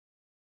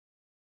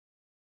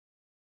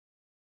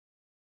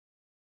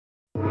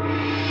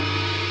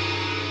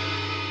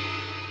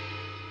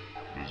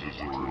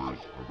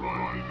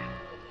arriving.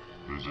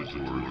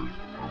 Visitors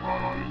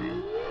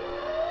arriving.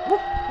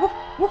 Woof, woof,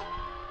 woof.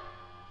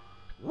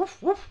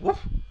 Woof, woof, woof.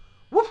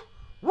 Woof,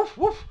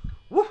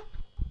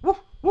 woof,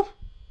 woof.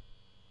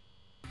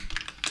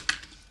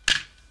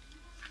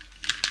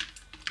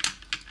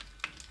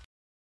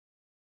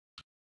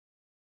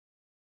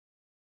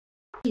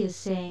 He is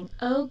saying,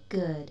 oh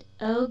good,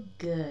 oh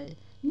good.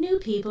 New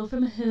people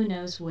from who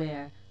knows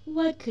where.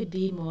 What could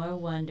be more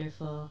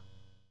wonderful?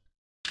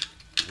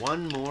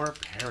 One more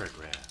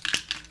paragraph.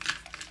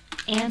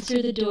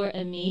 Answer the door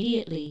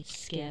immediately,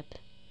 Skip.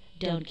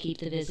 Don't keep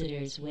the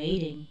visitors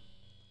waiting.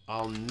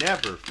 I'll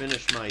never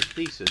finish my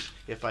thesis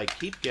if I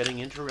keep getting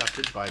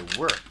interrupted by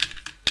work.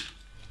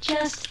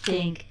 Just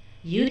think,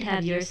 you'd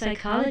have your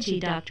psychology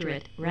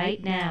doctorate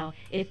right now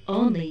if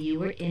only you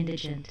were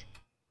indigent.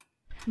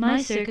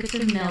 My circuits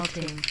are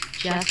melting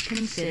just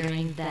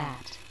considering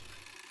that.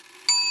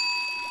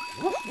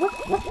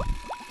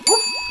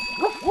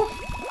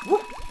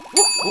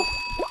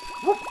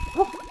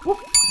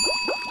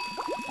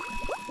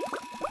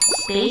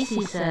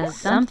 Stacy says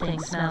something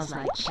smells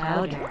like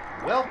chowder.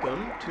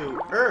 Welcome to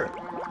Earth.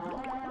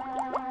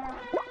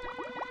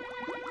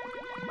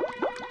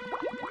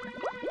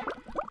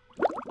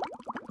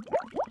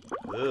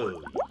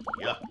 Oh,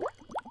 yuck.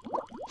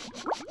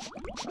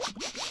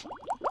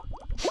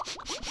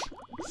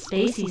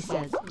 Stacy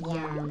says,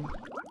 yum.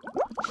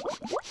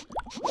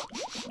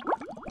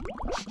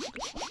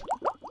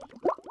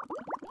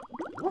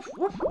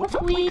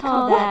 We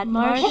call that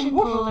Martian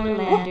Polar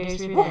Lander's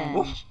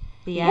revenge.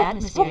 The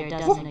atmosphere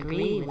doesn't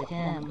agree with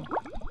him.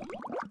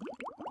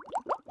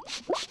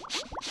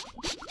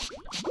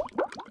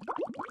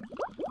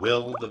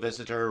 Will the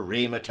visitor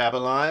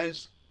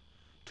remetabolize?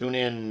 Tune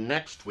in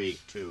next week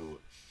to...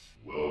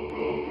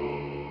 Welcome